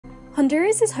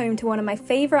Honduras is home to one of my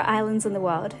favourite islands in the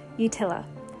world, Utila.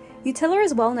 Utila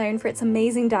is well known for its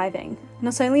amazing diving.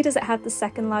 Not only does it have the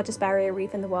second largest barrier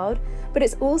reef in the world, but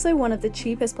it's also one of the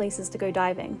cheapest places to go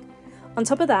diving. On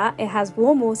top of that, it has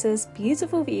warm waters,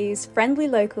 beautiful views, friendly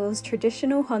locals,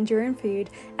 traditional Honduran food,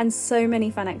 and so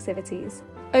many fun activities.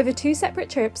 Over 2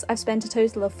 separate trips, I've spent a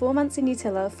total of 4 months in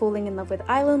Utila falling in love with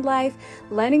island life,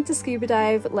 learning to scuba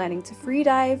dive, learning to free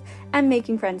dive, and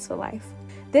making friends for life.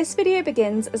 This video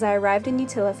begins as I arrived in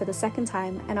Utila for the second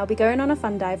time, and I'll be going on a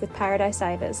fun dive with Paradise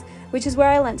Divers, which is where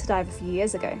I learnt to dive a few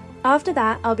years ago. After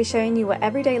that, I'll be showing you what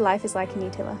everyday life is like in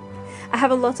Utila. I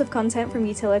have a lot of content from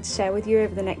Utila to share with you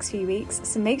over the next few weeks,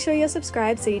 so make sure you're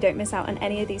subscribed so you don't miss out on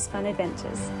any of these fun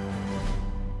adventures.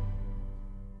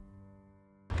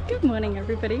 Good morning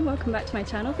everybody, welcome back to my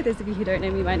channel. For those of you who don't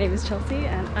know me, my name is Chelsea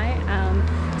and I am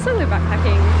solo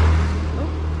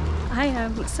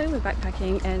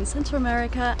backpacking in Central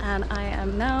America, and I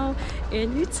am now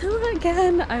in Utila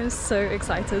again. I'm so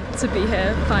excited to be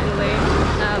here finally.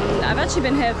 I've actually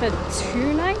been here for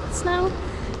 2 nights now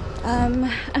and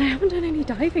I haven't done any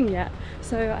diving yet.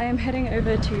 So I am heading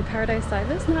over to Paradise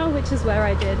Divers now, which is where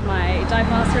I did my dive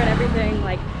master and everything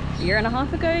like a year and a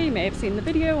half ago. You may have seen the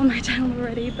video on my channel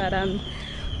already, but I'm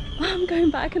going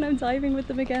back and I'm diving with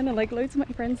them again, and like loads of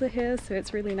my friends are here, so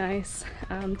it's really nice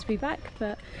to be back,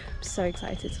 but I'm so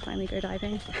excited to finally go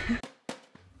diving.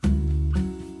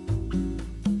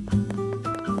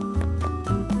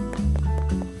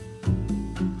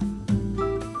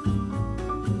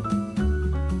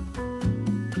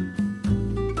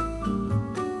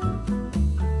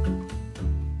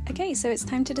 Okay, so it's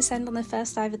time to descend on the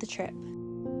first dive of the trip.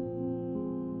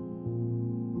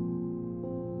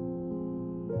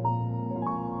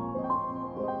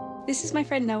 This is my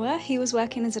friend Noah. He was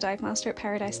working as a dive master at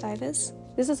Paradise Divers.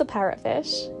 This is a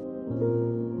parrotfish.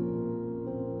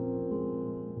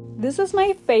 This is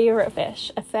my favourite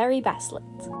fish, a fairy basslet.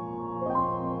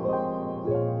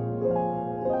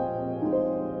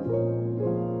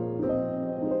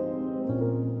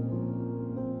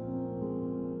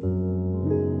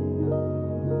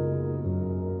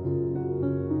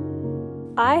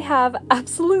 I have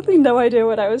absolutely no idea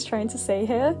what I was trying to say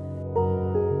here.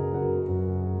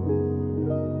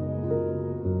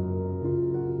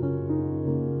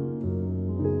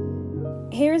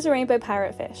 Here is a rainbow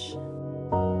parrotfish.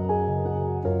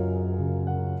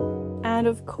 And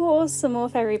of course some more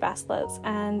fairy basslets,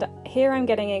 and here I'm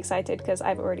getting excited because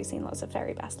I've already seen lots of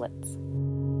fairy basslets.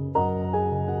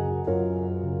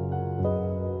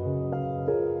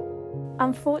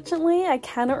 Unfortunately, I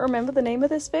cannot remember the name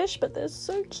of this fish, but they're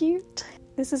so cute.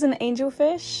 This is an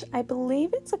angelfish. I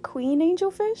believe it's a queen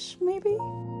angelfish, maybe?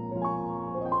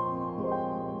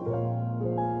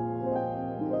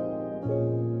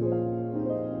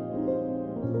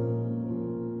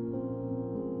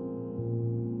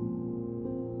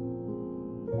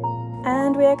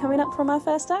 And we are coming up from our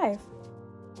first dive.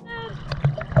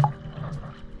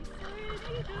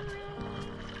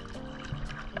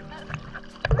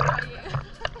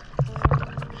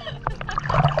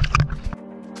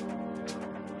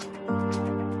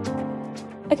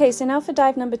 Okay, so now for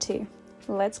dive number 2.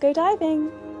 Let's go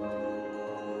diving!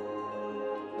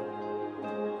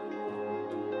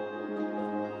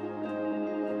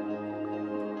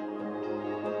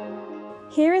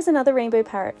 Here is another rainbow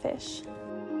parrotfish.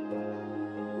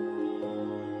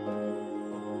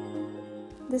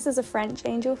 This is a French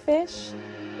angelfish.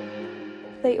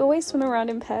 They always swim around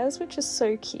in pairs, which is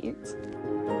so cute.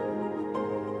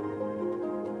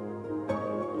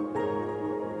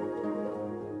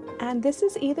 And this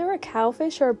is either a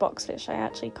cowfish or a boxfish, I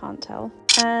actually can't tell.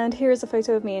 And here is a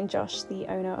photo of me and Josh, the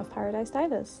owner of Paradise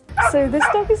Divers. So this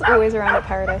dog is always around at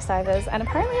Paradise Divers and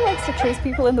apparently likes to chase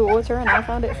people in the water, and I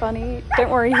found it funny. Don't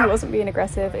worry, he wasn't being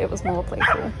aggressive, it was more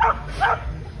playful.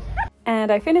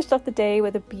 And I finished off the day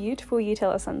with a beautiful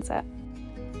Utila sunset.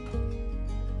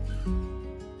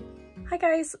 Hi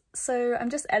guys, so I'm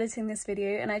just editing this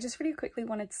video and I just really quickly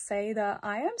wanted to say that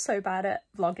I am so bad at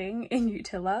vlogging in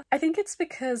Utila. I think it's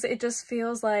because it just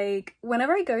feels like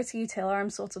whenever I go to Utila I'm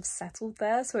sort of settled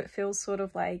there, so it feels sort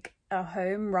of like a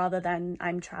home rather than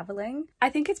I'm traveling. I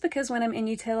think it's because when I'm in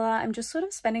Utila I'm just sort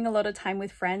of spending a lot of time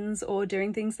with friends or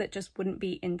doing things that just wouldn't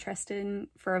be interesting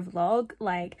for a vlog,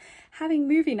 like having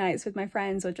movie nights with my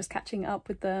friends or just catching up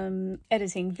with them,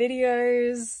 editing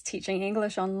videos, teaching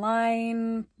English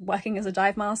online, working as a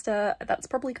dive master. That's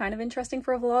probably kind of interesting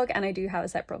for a vlog, and I do have a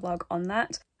separate vlog on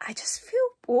that. I just feel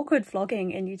awkward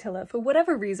vlogging in Utila for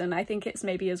whatever reason. I think it's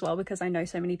maybe as well because I know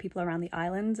so many people around the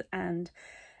island, and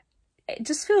it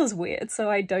just feels weird, so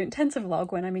I don't tend to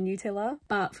vlog when I'm in Utila.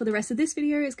 But for the rest of this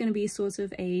video, it's going to be sort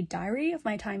of a diary of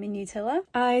my time in Utila.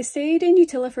 I stayed in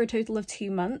Utila for a total of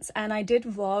 2 months, and I did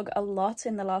vlog a lot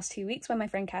in the last 2 weeks when my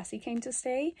friend Cassie came to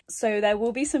stay. So there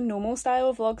will be some normal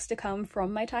style vlogs to come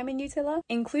from my time in Utila,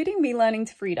 including me learning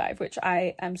to freedive, which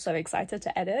I am so excited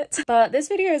to edit. But this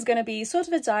video is going to be sort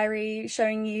of a diary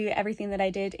showing you everything that I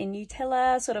did in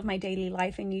Utila, sort of my daily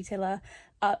life in Utila,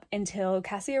 up until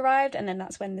Cassie arrived, and then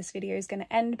that's when this video is going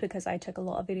to end because I took a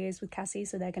lot of videos with Cassie,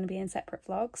 so they're going to be in separate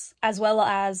vlogs, as well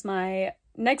as my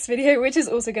next video, which is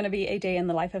also going to be a day in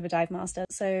the life of a dive master.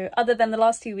 So other than the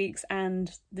last 2 weeks and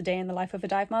the day in the life of a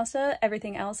dive master,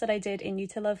 everything else that I did in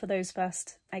Utila for those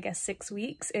first, I guess, 6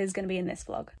 weeks is going to be in this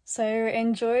vlog. So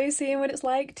enjoy seeing what it's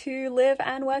like to live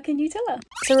and work in Utila.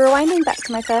 So rewinding back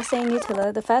to my first day in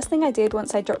Utila, the first thing I did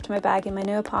once I dropped my bag in my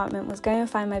new apartment was go and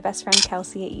find my best friend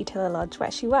Kelsey at Utila Lodge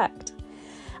where she worked.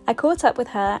 I caught up with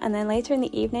her, and then later in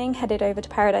the evening headed over to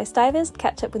Paradise Divers to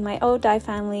catch up with my old dive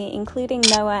family, including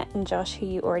Noah and Josh, who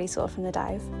you already saw from the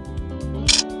dive.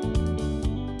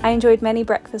 I enjoyed many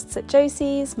breakfasts at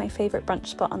Josie's, my favourite brunch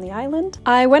spot on the island.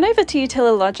 I went over to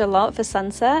Utila Lodge a lot for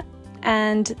sunset,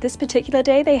 and this particular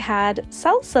day they had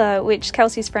salsa, which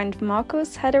Kelsey's friend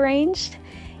Marcos had arranged.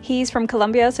 He's from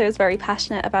Colombia, so he was very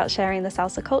passionate about sharing the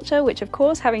salsa culture, which of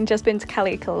course, having just been to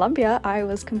Cali, Colombia, I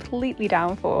was completely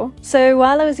down for. So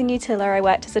while I was in Utila, I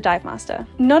worked as a dive master.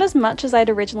 Not as much as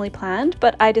I'd originally planned,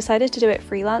 but I decided to do it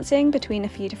freelancing between a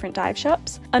few different dive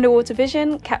shops, Underwater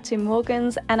Vision, Captain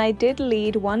Morgan's, and I did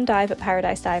lead one dive at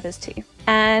Paradise Divers too.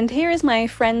 And here is my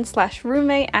friend slash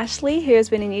roommate Ashley, who has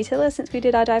been in Utila since we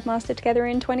did our dive master together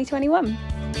in 2021.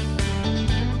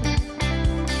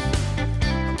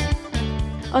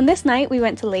 On this night, we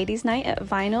went to Ladies' Night at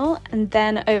Vinyl and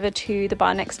then over to the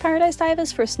bar next Paradise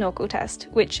Divers for a snorkel test,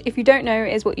 which, if you don't know,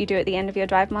 is what you do at the end of your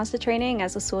dive master training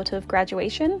as a sort of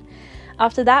graduation.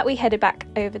 After that, we headed back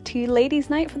over to Ladies'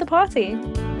 Night for the party.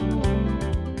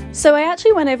 So I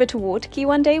actually went over to Waterkey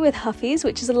one day with Huffies,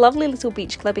 which is a lovely little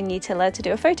beach club in Utila, to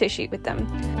do a photo shoot with them.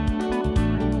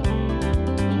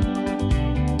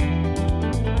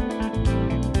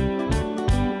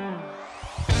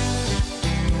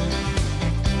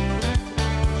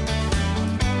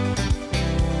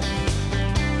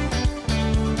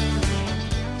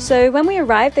 So when we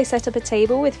arrived, they set up a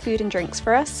table with food and drinks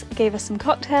for us, gave us some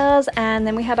cocktails, and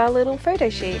then we had our little photo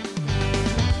shoot.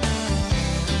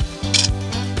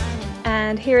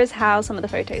 And here is how some of the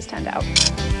photos turned out.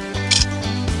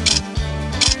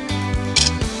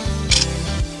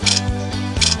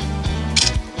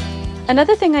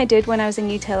 Another thing I did when I was in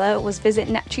Utila was visit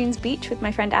Neptune's beach with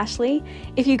my friend Ashley.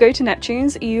 If you go to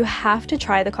Neptune's, you have to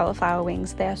try the cauliflower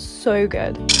wings. They're so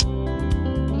good.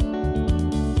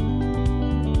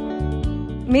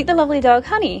 Meet the lovely dog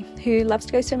Honey, who loves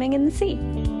to go swimming in the sea.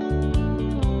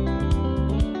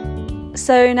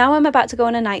 So now I'm about to go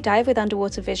on a night dive with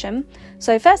Underwater Vision.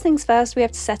 So first things first, we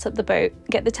have to set up the boat,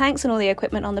 get the tanks and all the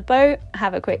equipment on the boat,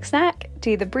 have a quick snack,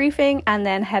 do the briefing, and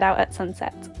then head out at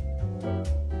sunset.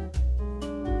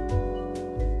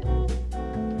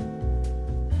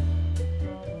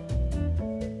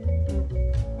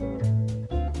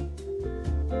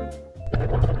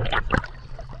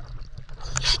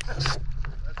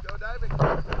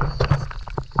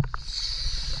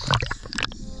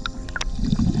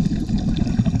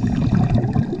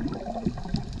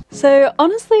 So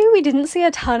honestly, we didn't see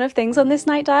a ton of things on this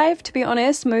night dive. To be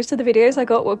honest, most of the videos I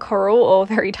got were coral or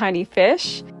very tiny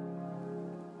fish.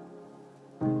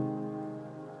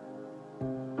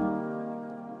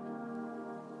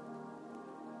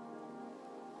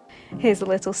 Here's a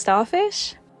little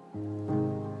starfish.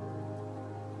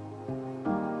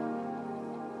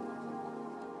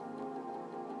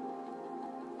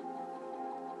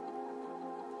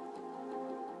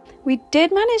 We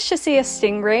did manage to see a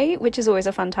stingray, which is always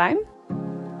a fun time.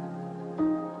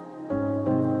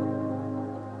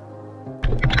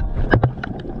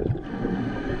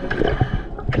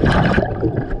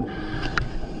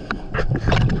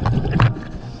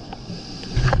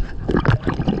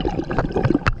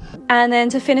 And then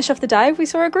to finish off the dive, we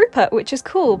saw a grouper, which is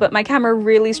cool, but my camera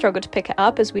really struggled to pick it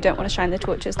up as we don't want to shine the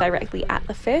torches directly at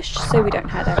the fish, so we don't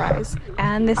hurt their eyes.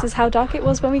 And this is how dark it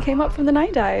was when we came up from the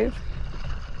night dive.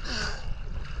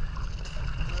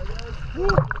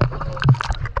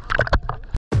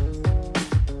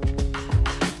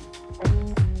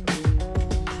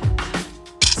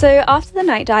 So after the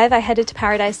night dive, I headed to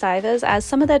Paradise Divers as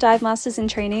some of their dive masters in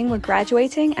training were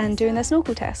graduating and doing their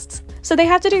snorkel tests. So they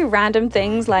had to do random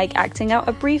things like acting out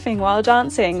a briefing while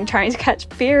dancing, trying to catch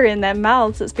beer in their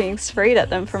mouths that's being sprayed at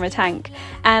them from a tank.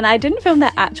 And I didn't film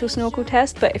their actual snorkel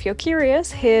test, but if you're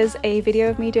curious, here's a video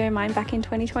of me doing mine back in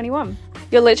 2021.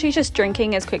 You're literally just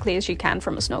drinking as quickly as you can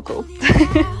from a snorkel.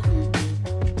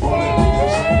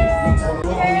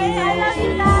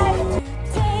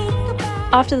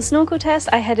 After the snorkel test,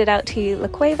 I headed out to La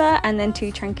Cueva and then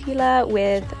to Tranquila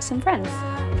with some friends.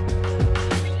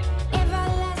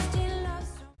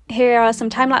 Here are some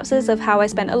time lapses of how I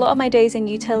spent a lot of my days in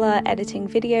Utila editing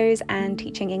videos and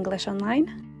teaching English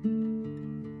online.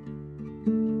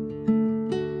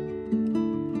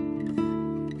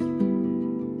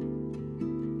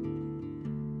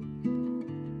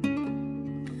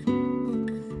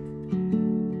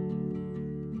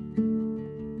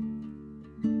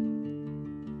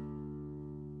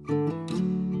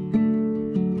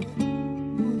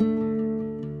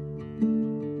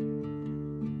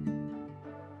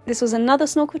 This was another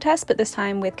snorkel test, but this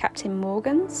time with Captain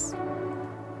Morgan's.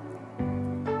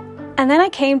 And then I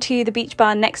came to the beach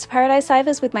bar next to Paradise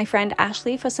Divers with my friend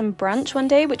Ashley for some brunch one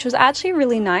day, which was actually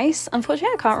really nice.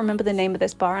 Unfortunately, I can't remember the name of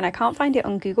this bar and I can't find it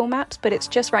on Google Maps, but it's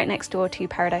just right next door to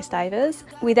Paradise Divers.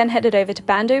 We then headed over to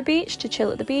Bando Beach to chill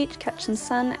at the beach, catch some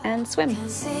sun and swim.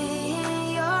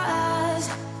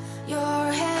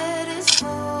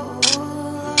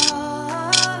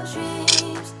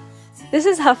 This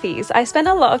is Huffy's. I spent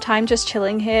a lot of time just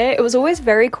chilling here. It was always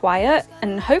very quiet,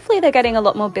 and hopefully they're getting a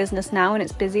lot more business now and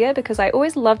it's busier, because I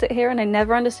always loved it here and I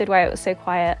never understood why it was so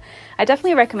quiet. I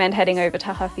definitely recommend heading over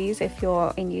to Huffy's if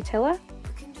you're in Utila.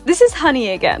 This is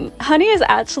Honey again. Honey is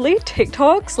actually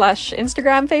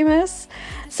TikTok/Instagram famous.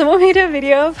 Someone made a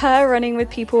video of her running with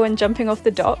people and jumping off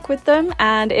the dock with them,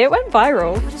 and it went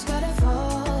viral.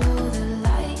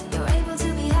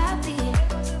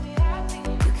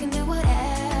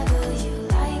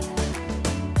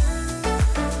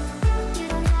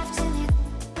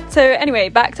 So anyway,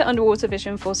 back to underwater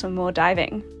vision for some more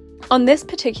diving. On this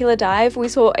particular dive, we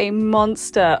saw a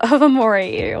monster of a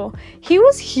moray eel. He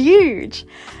was huge.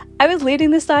 I was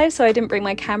leading this dive, so I didn't bring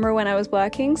my camera when I was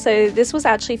working, so this was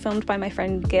actually filmed by my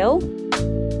friend Gil.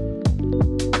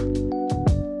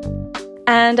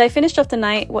 And I finished off the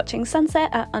night watching sunset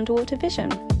at underwater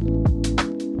vision.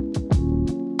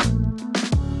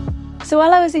 So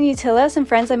while I was in Utila, some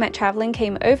friends I met traveling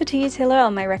came over to Utila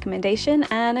on my recommendation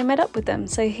and I met up with them.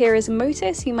 So here is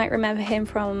Motis, you might remember him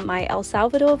from my El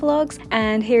Salvador vlogs,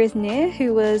 and here is Nir,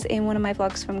 who was in one of my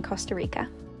vlogs from Costa Rica.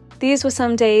 These were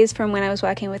some days from when I was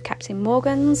working with Captain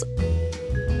Morgan's.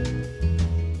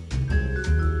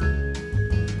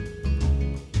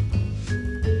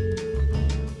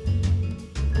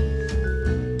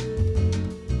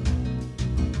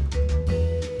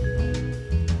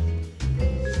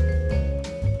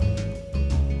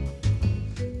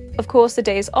 Of course, the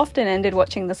days often ended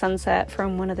watching the sunset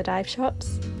from one of the dive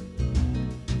shops.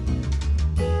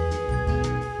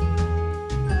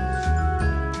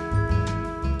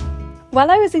 While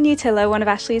I was in Utila, one of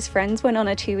Ashley's friends went on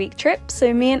a 2-week trip,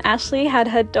 so me and Ashley had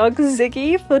her dog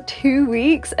Ziggy for 2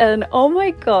 weeks, and oh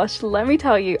my gosh, let me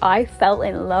tell you, I fell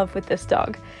in love with this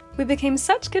dog. We became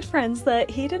such good friends that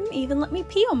he didn't even let me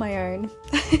pee on my own.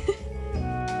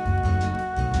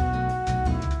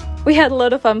 We had a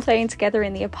lot of fun playing together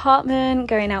in the apartment,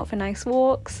 going out for nice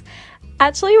walks.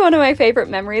 Actually, one of my favourite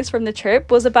memories from the trip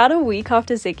was about a week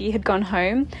after Ziggy had gone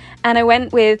home, and I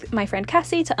went with my friend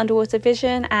Cassie to Underwater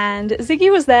Vision, and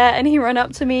Ziggy was there and he ran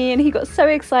up to me and he got so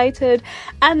excited,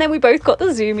 and then we both got the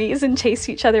zoomies and chased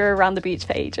each other around the beach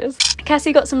for ages.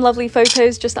 Cassie got some lovely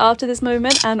photos just after this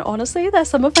moment, and honestly, they're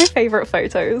some of my favourite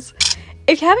photos.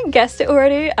 If you haven't guessed it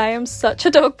already, I am such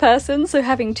a dog person, so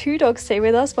having 2 dogs stay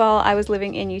with us while I was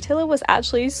living in Utila was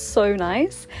actually so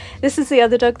nice. This is the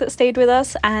other dog that stayed with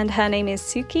us, and her name is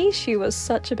Suki. She was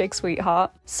such a big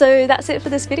sweetheart. So that's it for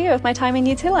this video of my time in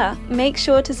Utila. Make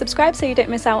sure to subscribe so you don't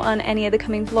miss out on any of the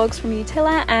coming vlogs from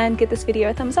Utila, and give this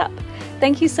video a thumbs up.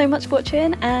 Thank you so much for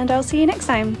watching, and I'll see you next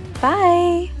time.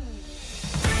 Bye!